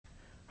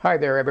Hi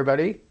there,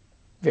 everybody.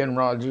 Vin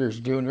Rogers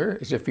Jr.,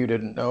 as if you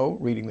didn't know,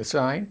 reading the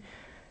sign.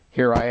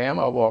 Here I am.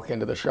 I'll walk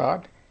into the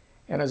shot.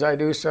 And as I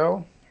do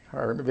so,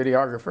 our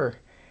videographer,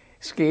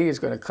 Ski, is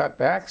going to cut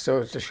back so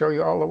as to show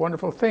you all the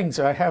wonderful things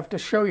I have to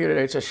show you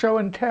today. It's a show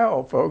and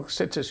tell, folks.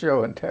 It's a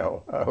show and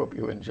tell. I hope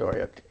you enjoy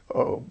it.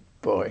 Oh,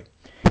 boy.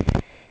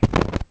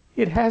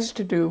 It has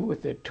to do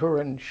with the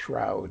Turin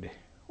Shroud,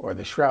 or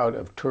the Shroud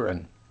of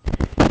Turin.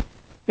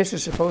 This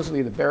is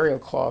supposedly the burial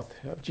cloth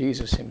of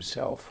Jesus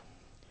himself.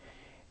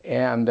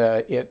 And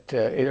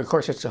of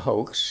course, it's a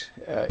hoax.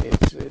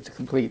 It's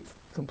a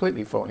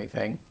completely phony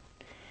thing.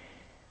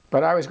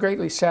 But I was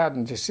greatly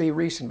saddened to see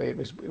recently it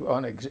was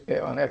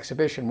on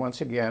exhibition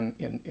once again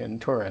in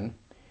Turin.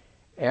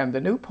 And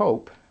the new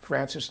Pope,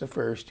 Francis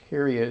I,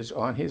 here he is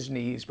on his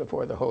knees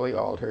before the Holy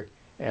Altar,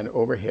 and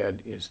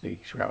overhead is the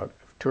Shroud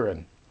of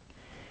Turin.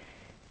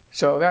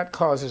 So that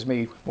causes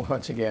me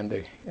once again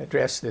to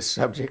address this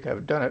subject.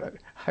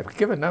 I've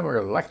given a number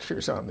of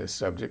lectures on this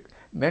subject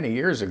many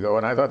years ago,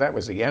 and I thought that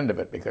was the end of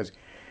it because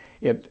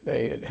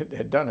they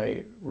had done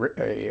a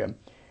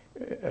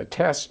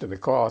test of the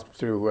cloth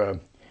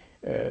through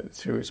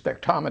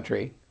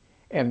spectrometry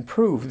and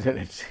proved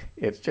that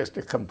it's just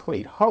a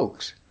complete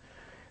hoax.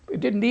 It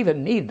didn't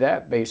even need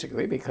that,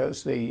 basically,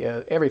 because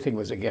everything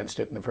was against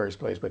it in the first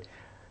place. But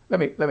let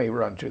me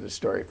run through the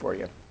story for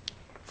you.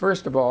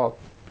 First of all,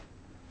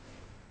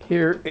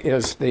 here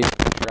is the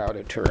Shroud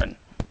of Turin.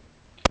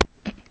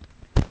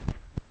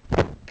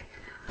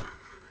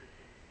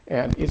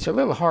 And it's a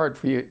little hard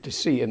for you to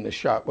see in the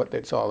shot what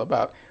it's all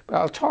about, but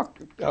I'll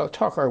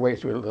talk our way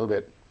through it a little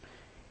bit.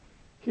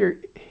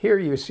 Here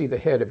you see the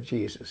head of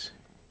Jesus,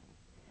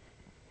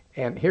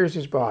 and here's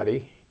his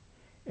body,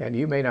 and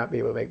you may not be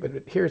able to make, but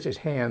here's his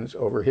hands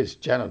over his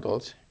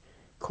genitals,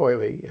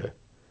 coyly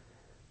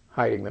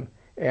hiding them,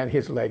 and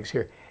his legs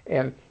here.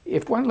 And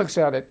if one looks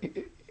at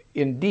it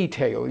in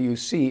detail, you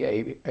see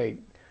a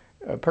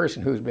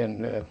person who's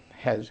been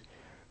has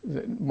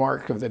the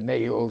mark of the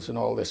nails and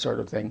all this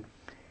sort of thing.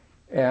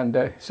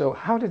 And so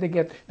how did they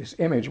get this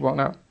image? Well,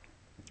 now,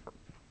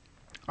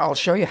 I'll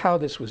show you how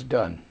this was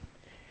done.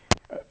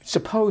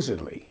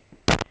 Supposedly,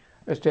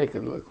 let's take a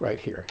look right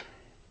here.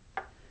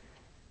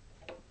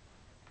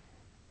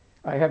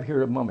 I have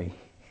here a mummy.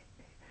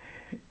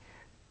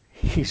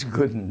 He's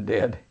good and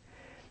dead.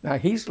 Now,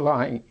 he's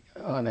lying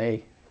on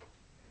a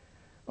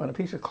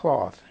piece of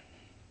cloth,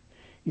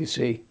 you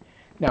see.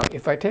 Now,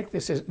 if I take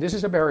this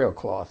is a burial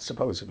cloth,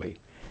 supposedly.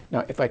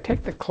 Now, if I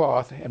take the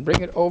cloth and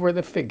bring it over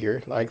the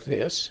figure like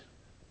this,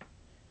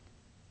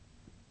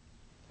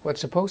 what's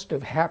supposed to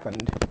have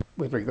happened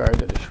with regard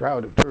to the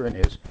Shroud of Turin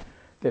is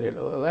that it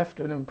left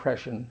an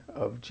impression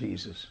of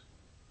Jesus.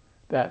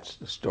 That's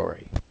the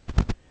story.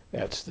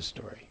 That's the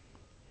story.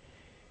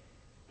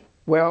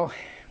 Well,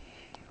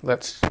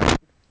 let's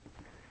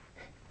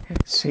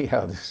see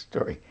how this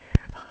story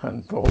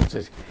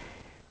unfolds.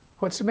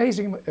 What's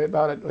amazing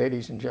about it,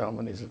 ladies and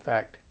gentlemen, is the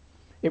fact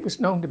it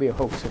was known to be a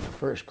hoax in the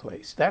first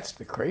place. That's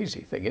the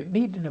crazy thing. It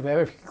needn't have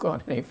ever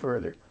gone any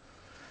further.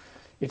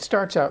 It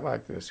starts out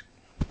like this.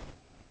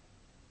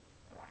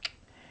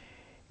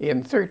 In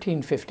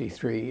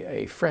 1353,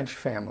 a French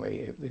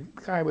family, the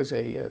guy was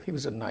he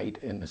was a knight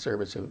in the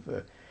service of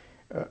the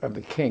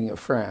King of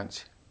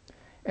France,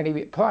 and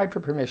he applied for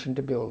permission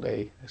to build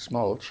a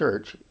small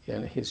church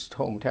in his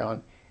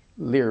hometown,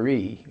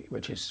 Liry,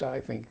 which is, I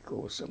think,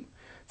 some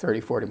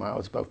 30, 40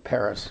 miles above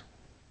Paris.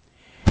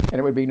 And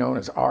it would be known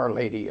as Our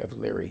Lady of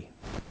Liry.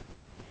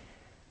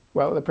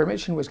 Well, the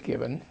permission was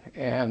given,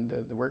 and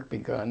the work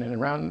begun, and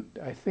around,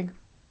 I think,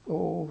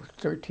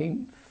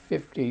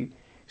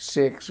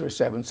 1356 or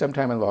 7,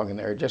 sometime along in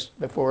there, just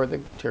before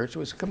the church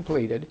was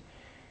completed,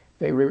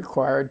 they were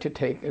required to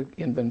take an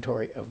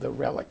inventory of the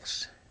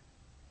relics.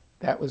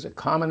 That was a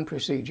common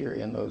procedure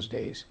in those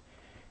days.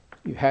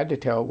 You had to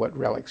tell what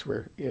relics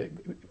were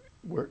in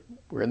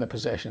the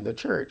possession of the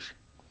church.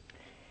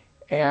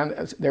 And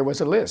there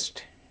was a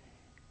list.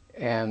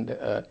 And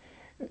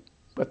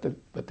but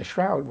the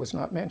shroud was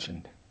not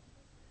mentioned,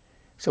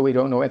 so we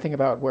don't know anything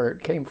about where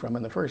it came from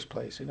in the first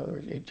place. In other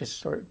words, it just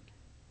sort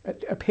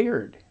of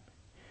appeared.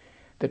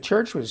 The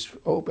church was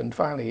opened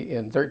finally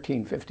in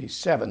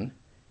 1357.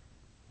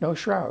 No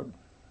shroud.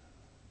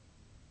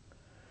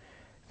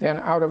 Then,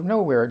 out of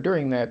nowhere,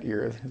 during that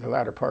year, the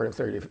latter part of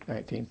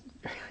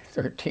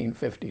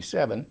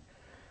 1357,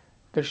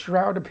 the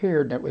shroud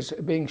appeared, and it was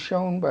being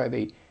shown by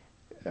the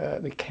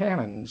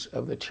canons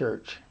of the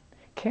church.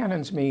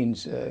 Canons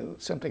means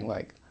something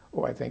like,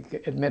 I think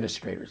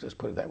administrators, let's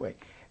put it that way.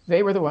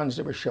 They were the ones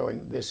that were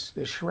showing this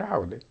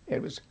shroud.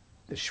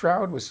 The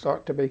shroud was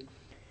thought to be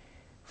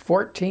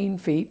 14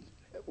 feet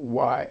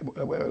wide,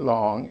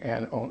 long,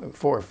 and only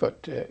 4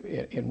 foot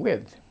in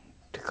width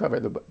to cover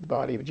the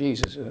body of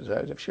Jesus, as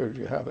I've showed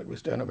you how it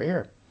was done over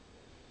here.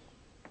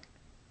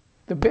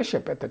 The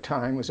bishop at the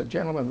time was a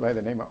gentleman by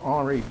the name of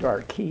Henri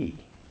d'Arquis.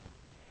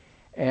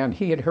 And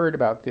he had heard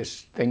about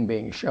this thing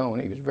being shown.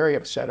 He was very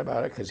upset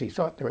about it because he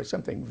thought there was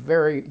something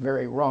very,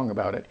 very wrong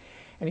about it.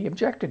 And he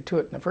objected to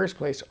it in the first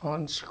place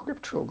on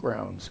scriptural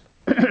grounds,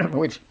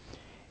 which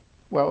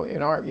Well,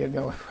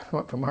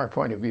 from our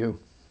point of view,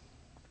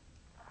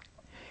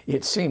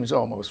 it seems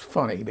almost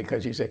funny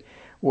because you say,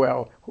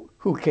 well,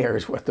 who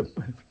cares what the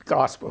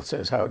gospel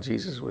says how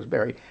Jesus was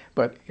buried?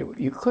 But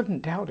you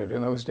couldn't doubt it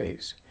in those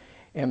days.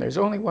 And there's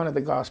only one of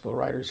the gospel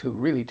writers who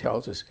really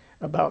tells us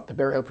about the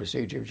burial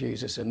procedure of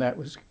Jesus, and that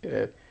was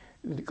the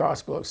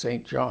Gospel of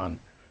St. John.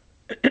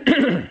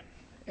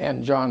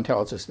 And John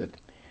tells us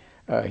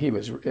that he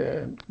was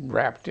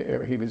wrapped,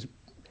 he was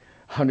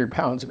 100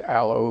 pounds of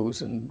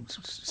aloes and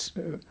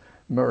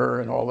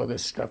myrrh and all of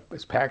this stuff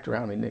was packed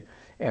around him.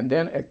 And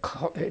then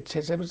it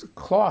says there was a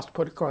cloth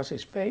put across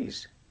his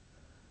face.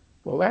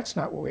 Well, that's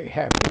not what we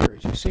have here.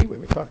 As you see, we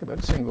were talking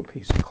about a single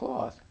piece of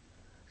cloth.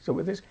 So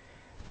with this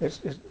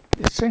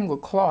single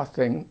cloth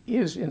thing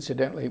is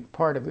incidentally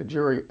part of the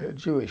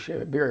Jewish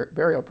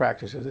burial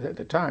practices at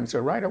the time. So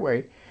right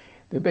away,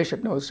 the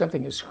bishop knows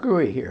something is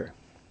screwy here.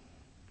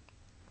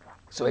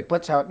 So he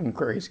puts out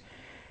inquiries,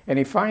 and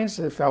he finds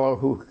the fellow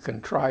who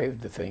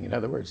contrived the thing. In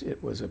other words,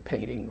 it was a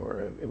painting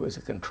or it was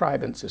a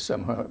contrivance of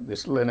somehow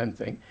this linen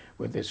thing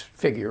with this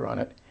figure on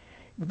it.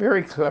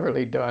 Very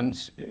cleverly done,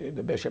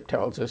 the bishop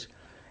tells us,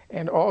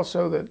 and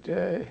also that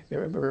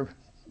there were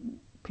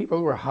people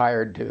who were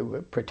hired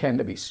to pretend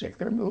to be sick.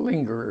 There were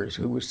lingerers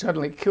who were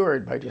suddenly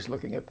cured by just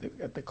looking at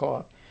the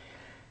cloth.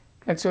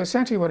 And so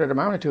essentially what it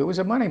amounted to was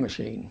a money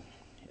machine.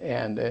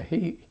 And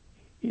he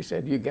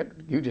said,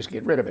 you just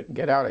get rid of it and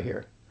get out of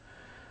here.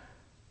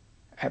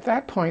 At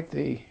that point,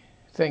 the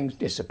thing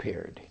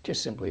disappeared,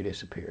 just simply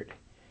disappeared.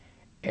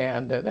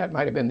 And that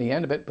might have been the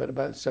end of it, but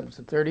about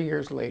 30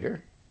 years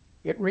later,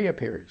 it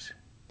reappears.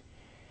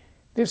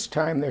 This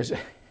time there's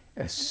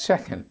a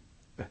second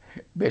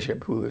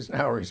bishop who is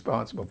now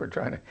responsible for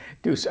trying to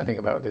do something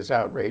about this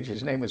outrage.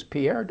 His name was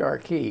Pierre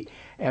d'Arquis,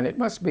 and it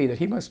must be that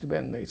he must have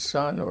been the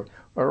son or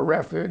a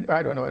nephew,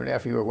 I don't know, a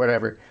nephew or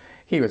whatever.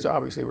 He was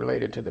obviously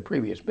related to the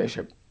previous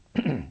bishop.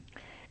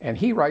 And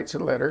he writes a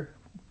letter,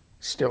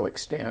 still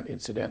extant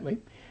incidentally,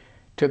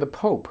 to the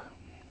Pope.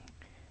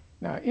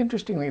 Now,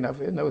 interestingly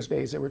enough, in those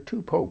days there were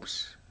two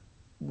popes,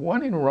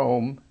 one in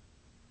Rome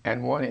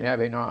and one in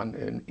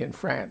Avignon in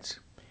France.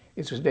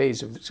 It was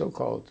days of the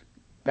so-called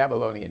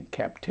Babylonian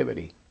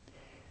captivity.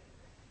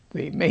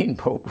 The main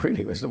pope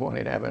really was the one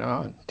in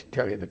Avignon, to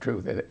tell you the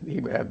truth, that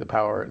he had the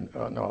power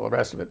and all the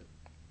rest of it.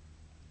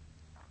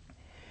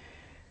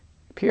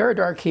 Pierre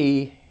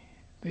d'Arquis,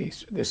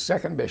 this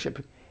second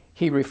bishop,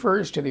 he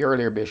refers to the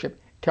earlier bishop,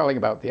 telling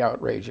about the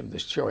outrage of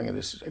this showing of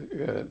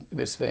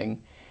this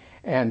thing,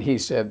 and he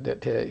said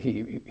that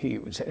he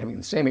was having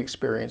the same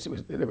experience.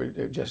 There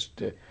were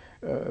just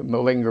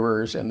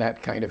malingerers and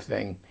that kind of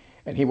thing,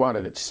 and he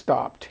wanted it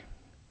stopped.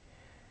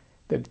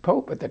 The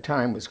Pope at the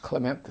time was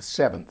Clement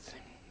VII,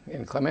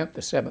 and Clement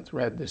VII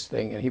read this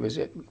thing, and he was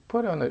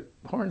put on the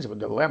horns of a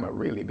dilemma,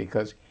 really,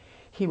 because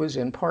he was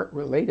in part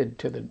related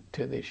to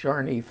the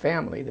Charny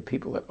family, the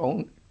people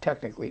that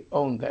technically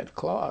owned that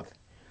cloth.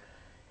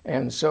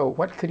 And so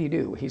what could he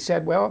do? He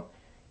said, well,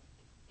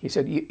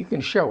 you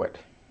can show it.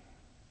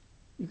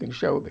 You can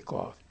show the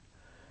cloth.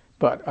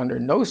 But under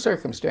no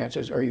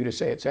circumstances are you to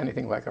say it's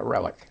anything like a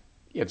relic.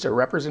 It's a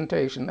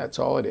representation, that's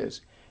all it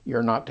is.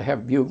 You're not to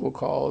have bugle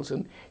calls,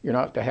 and you're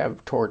not to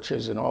have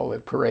torches and all the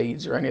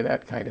parades or any of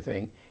that kind of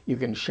thing. You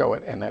can show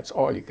it, and that's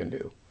all you can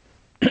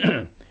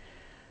do.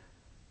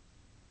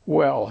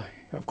 Well,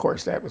 of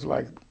course, that was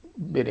like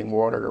bidding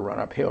water to run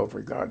uphill,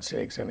 for God's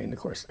sakes. I mean, of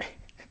course,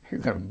 they're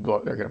going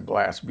to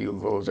blast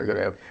bugles, they're going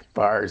to have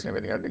fires and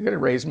everything. They're going to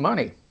raise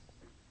money.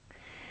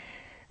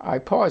 I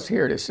pause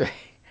here to say,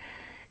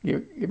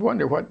 you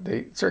wonder what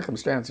the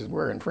circumstances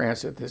were in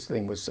France that this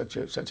thing was such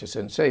a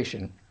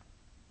sensation.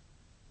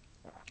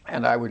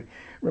 And I would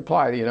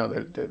reply,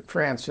 that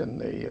France in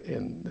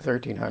the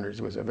 1300s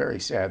was a very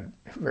sad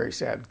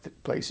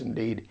place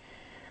indeed.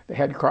 They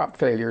had crop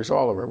failures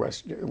all over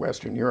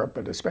Western Europe,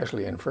 but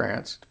especially in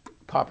France. The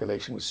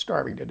population was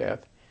starving to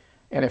death.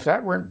 And if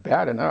that weren't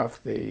bad enough,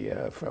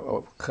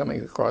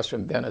 coming across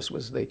from Venice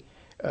was the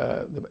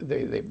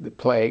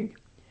plague,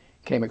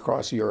 came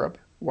across Europe,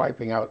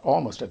 wiping out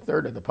almost a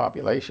third of the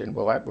population.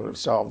 Well, that would have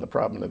solved the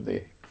problem of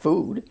the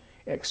food,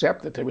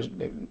 except that there was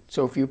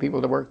so few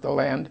people to work the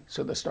land,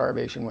 so the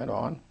starvation went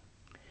on.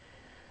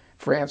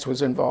 France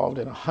was involved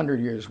in a 100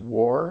 Years'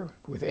 War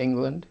with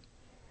England,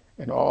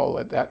 and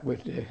all that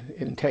would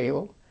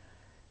entail.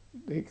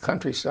 The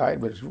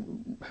countryside was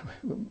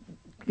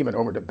given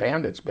over to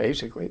bandits,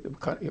 basically.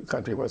 The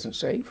country wasn't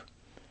safe.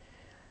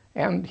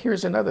 And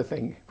here's another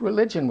thing.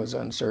 Religion was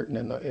uncertain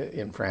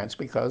in France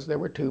because there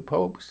were two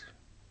popes.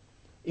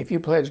 If you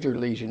pledged your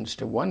allegiance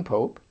to one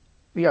pope,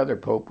 the other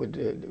pope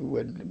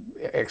would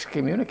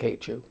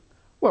excommunicate you.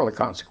 Well, the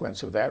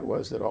consequence of that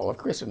was that all of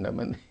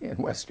Christendom in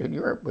Western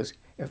Europe was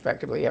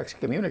effectively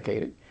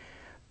excommunicated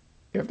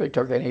if they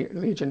took any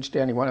allegiance to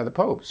any one of the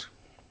popes.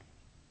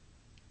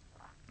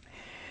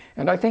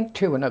 And I think,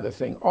 too, another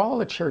thing, all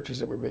the churches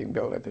that were being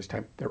built at this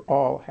time, they're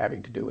all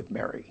having to do with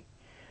Mary.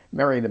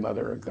 Mary, the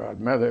Mother of God,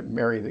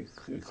 Mary, the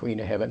Queen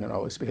of Heaven, and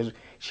all this, because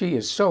she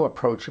is so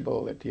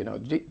approachable that,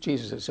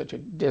 Jesus is such a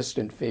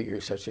distant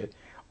figure,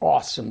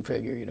 awesome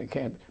figure, you know,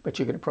 but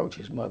you can approach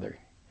his mother.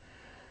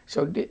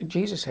 So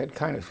Jesus had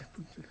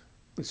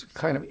was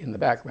kind of in the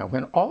background,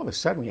 when all of a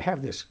sudden we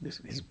have this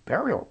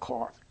burial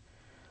cloth.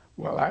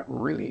 Well, that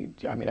really,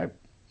 I mean, that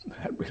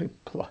really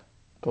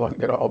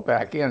plugged it all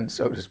back in,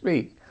 so to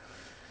speak.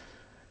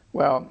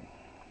 Well,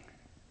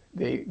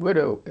 the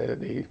widow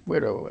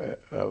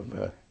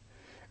of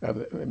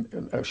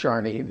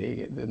Charny,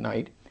 the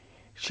knight,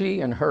 she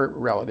and her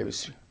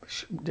relatives,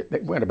 they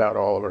went about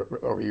all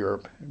over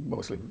Europe,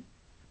 mostly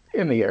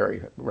in the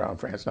area around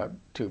France, not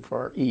too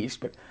far east,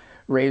 but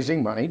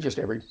raising money just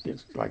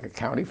it's like a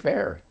county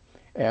fair,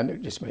 and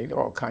it just made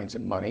all kinds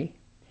of money.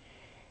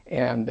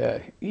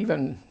 And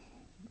even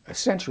a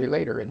century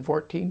later, in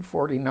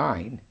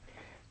 1449,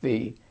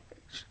 the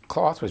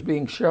cloth was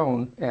being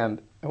shown,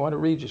 and I want to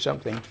read you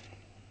something.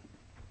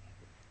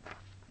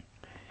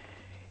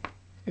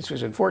 This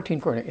was in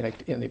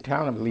 1440 in the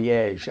town of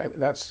Liège.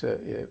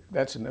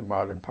 That's in the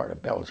modern part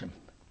of Belgium.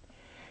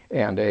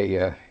 And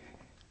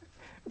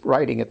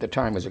writing at the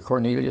time was a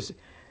Cornelius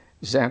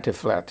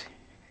Xantiflet.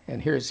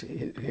 And here's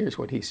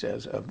what he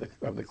says of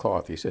the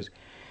cloth. He says,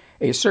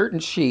 "A certain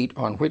sheet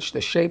on which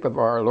the shape of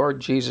our Lord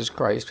Jesus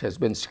Christ has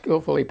been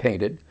skillfully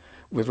painted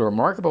with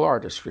remarkable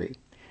artistry,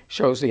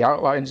 shows the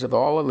outlines of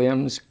all the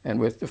limbs and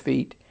with the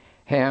feet,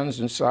 hands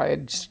and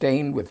sides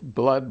stained with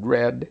blood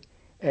red,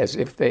 as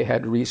if they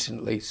had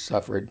recently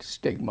suffered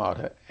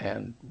stigmata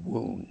and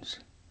wounds."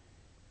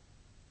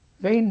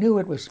 They knew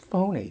it was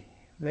phony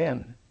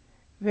then.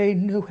 They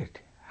knew it.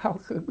 How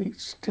could we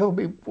still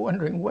be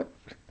wondering what?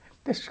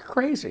 This is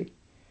crazy.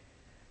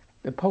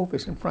 The Pope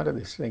is in front of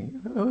this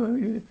thing. Oh,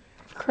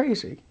 it's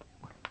crazy.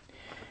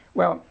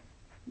 Well,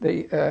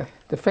 the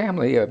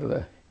family of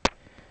the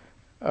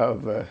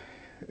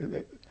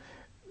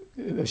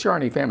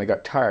Charny family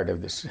got tired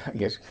of this, I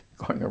guess,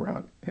 going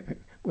around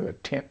with a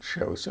tent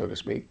show, so to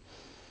speak.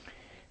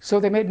 So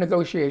they made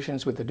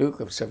negotiations with the Duke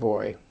of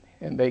Savoy,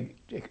 and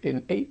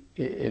in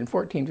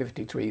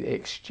 1453 they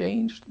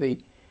exchanged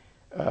the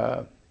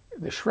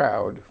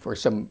Shroud for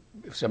some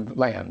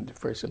land,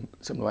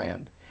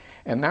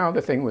 and now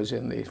the thing was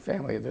in the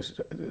family of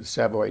the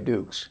Savoy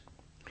dukes,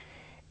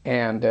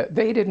 and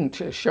they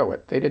didn't show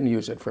it. They didn't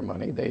use it for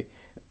money. They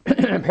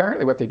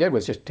apparently what they did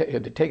was just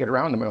to take it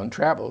around them on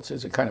travels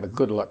as a kind of a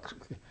good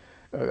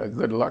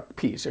luck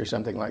piece or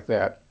something like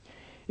that.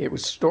 It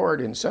was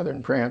stored in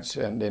southern France,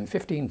 and in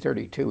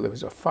 1532 there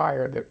was a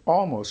fire that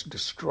almost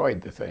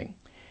destroyed the thing,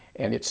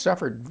 and it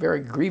suffered very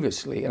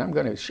grievously. And I'm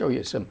going to show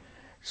you some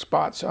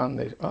spots on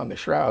the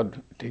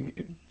Shroud,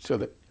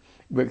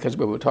 because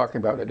we were talking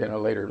about it in a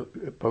later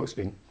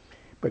posting.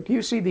 But do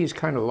you see these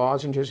kind of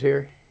lozenges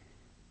here?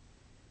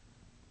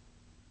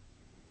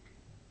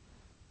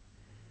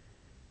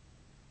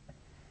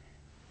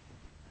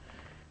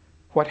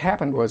 What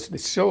happened was the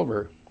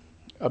silver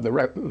of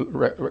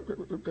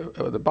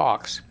the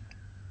box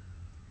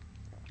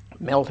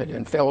melted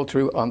and fell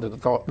through onto the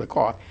cloth. The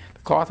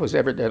cloth was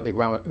evidently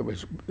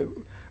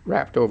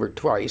wrapped over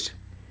twice,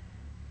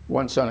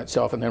 once on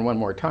itself and then one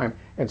more time,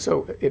 and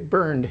so it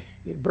burned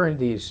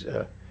these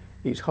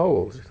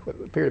holes, what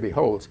appear to be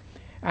holes.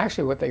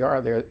 Actually, what they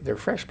are, they're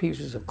fresh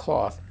pieces of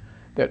cloth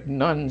that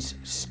nuns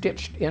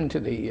stitched into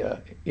the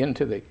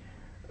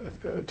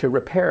to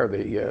repair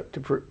the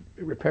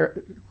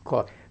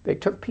cloth. They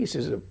took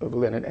pieces of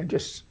linen and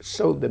just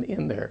sewed them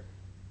in there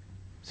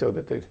so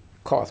that the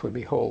cloth would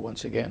be whole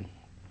once again.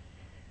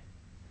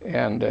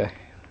 And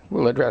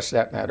we'll address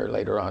that matter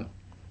later on.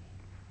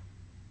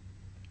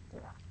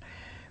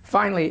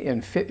 Finally,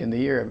 in the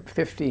year of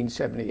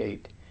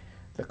 1578,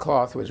 the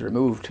cloth was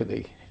removed to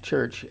the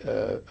church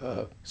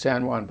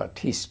San Juan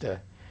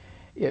Bautista.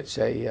 It's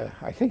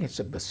I think it's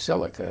a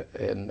basilica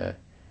in.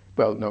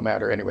 Well, no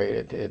matter. Anyway,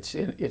 it's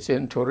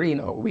in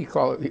Torino. We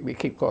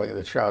keep calling it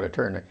the Shroud of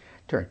Turin.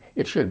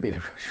 It should be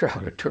the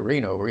Shroud of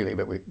Torino, really,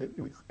 but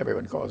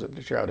everyone calls it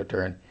the Shroud of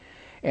Turin.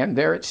 And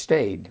there it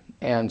stayed.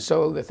 And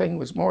so the thing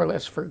was more or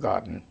less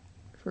forgotten.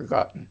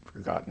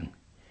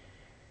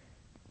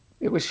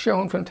 It was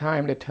shown from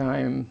time to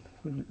time,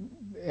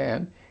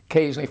 and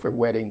occasionally for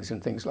weddings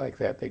and things like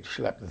that, they'd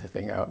schlep the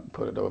thing out and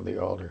put it over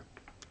the altar.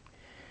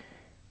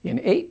 In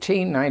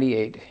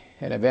 1898,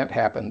 an event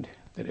happened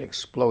that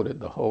exploded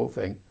the whole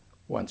thing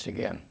once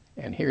again.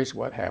 And here's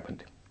what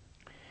happened.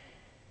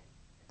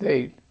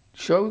 They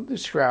showed the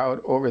shroud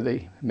over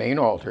the main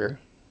altar.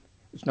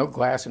 There's no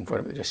glass in front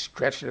of it. They just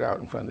stretched it out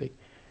in front of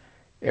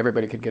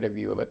everybody could get a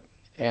view of it.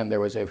 And there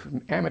was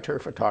an amateur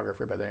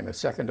photographer by the name of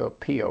Secondo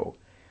Pio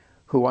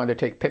who wanted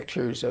to take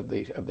pictures of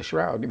the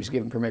shroud. He was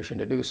given permission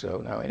to do so.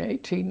 Now, in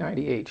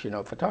 1898,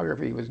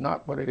 photography was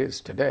not what it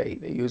is today.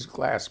 They used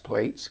glass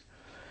plates.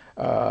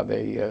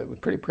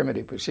 Pretty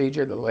primitive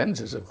procedure. The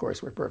lenses, of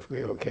course, were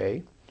perfectly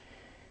okay.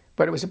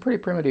 But it was a pretty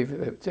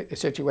primitive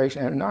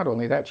situation. And not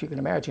only that, you can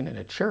imagine in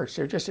a church,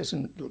 there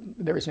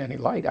isn't any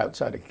light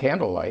outside of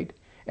candlelight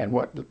and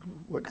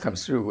what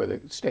comes through with a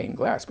stained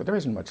glass, but there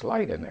isn't much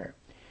light in there.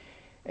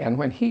 And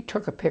when he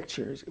took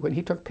pictures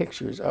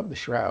of the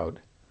shroud,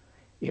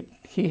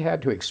 he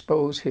had to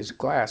expose his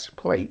glass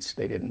plates.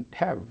 They didn't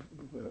have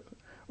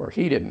or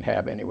he didn't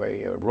have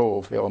anyway, a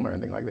roll film or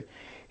anything like that.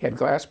 He had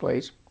glass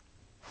plates,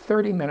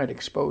 30-minute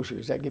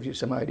exposures. That gives you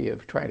some idea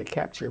of trying to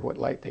capture what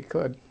light they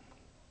could.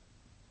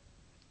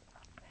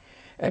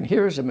 And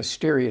here's a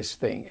mysterious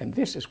thing, and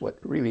this is what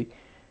really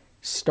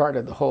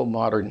started the whole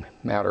modern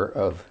matter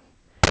of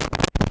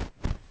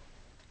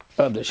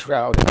the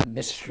Shroud and the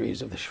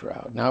mysteries of the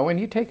Shroud. Now, when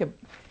you take and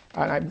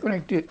I'm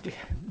going to do,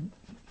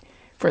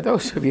 for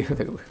those of you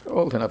that are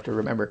old enough to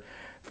remember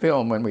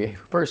film, when we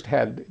first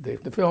had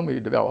the film we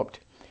developed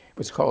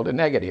was called a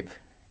negative.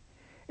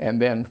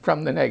 And then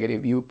from the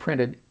negative, you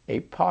printed a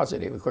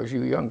positive. Of course,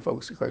 you young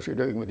folks, of course, you're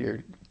doing with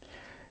your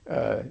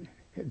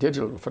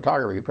digital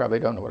photography, you probably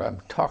don't know what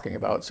I'm talking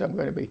about, so I'm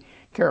going to be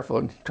careful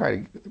and try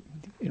to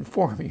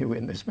inform you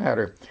in this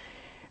matter.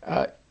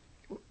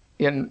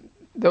 In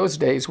those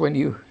days, when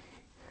you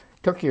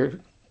took your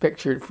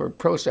picture for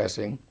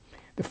processing,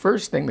 the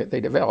first thing that they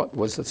developed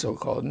was the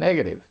so-called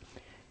negative.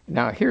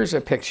 Now, here's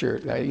a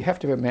picture. Now, you have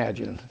to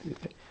imagine.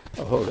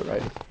 I'll hold it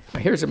right. Now,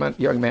 here's a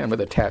young man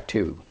with a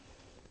tattoo.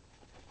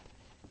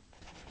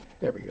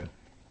 There we go.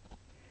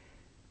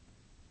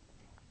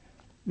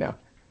 Now,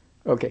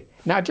 okay.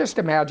 Now, just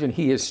imagine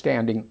he is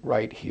standing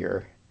right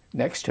here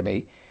next to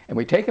me, and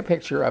we take a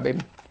picture of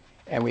him,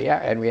 and we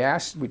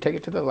take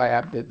it to the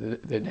lab,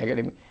 the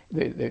negative,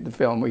 the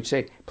film. We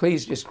say,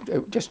 please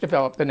just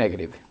develop the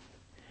negative.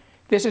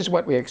 This is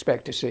what we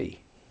expect to see.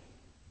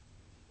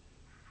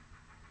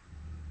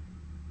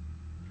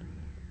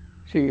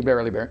 So you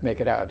barely make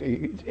it out.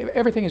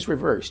 Everything is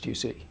reversed, you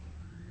see.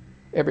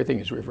 Everything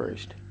is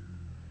reversed.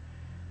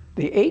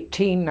 The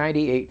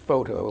 1898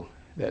 photo,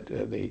 that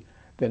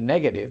the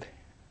negative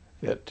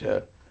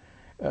that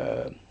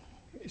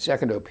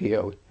Secondo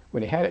Pio,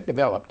 when he had it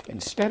developed,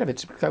 instead of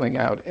it coming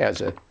out as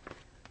a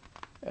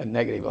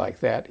negative like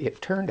that, it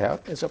turned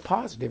out as a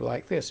positive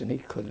like this, and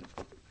he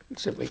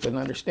simply couldn't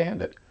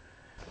understand it.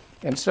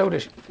 And so to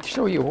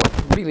show you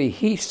what really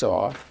he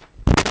saw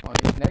on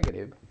his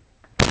negative,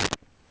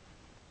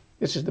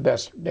 this is the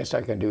best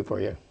I can do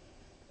for you.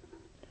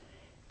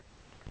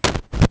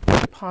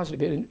 A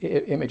positive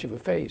image of a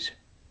face.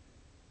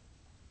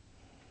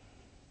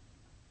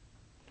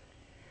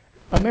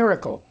 A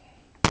miracle.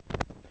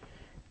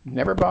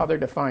 Never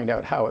bothered to find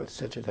out how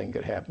such a thing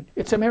could happen.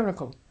 It's a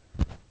miracle.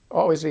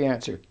 Always the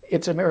answer.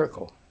 It's a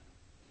miracle.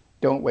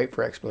 Don't wait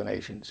for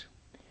explanations.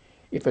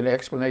 If an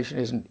explanation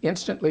isn't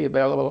instantly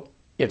available,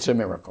 it's a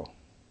miracle.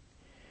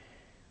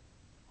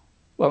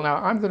 Well, now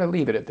I'm going to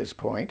leave it at this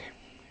point.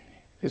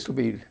 This will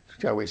be,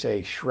 shall we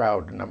say,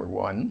 Shroud number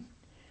 1.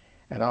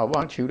 And I'll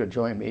want you to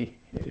join me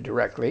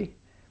directly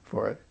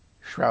for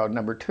Shroud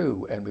number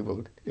 2, and we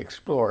will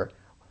explore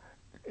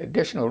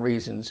additional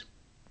reasons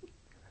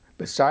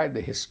beside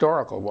the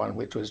historical one,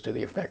 which was to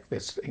the effect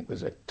this thing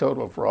was a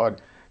total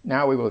fraud.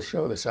 Now we will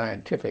show the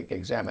scientific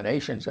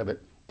examinations of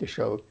it to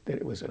show that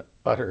it was an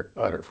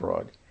utter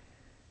fraud.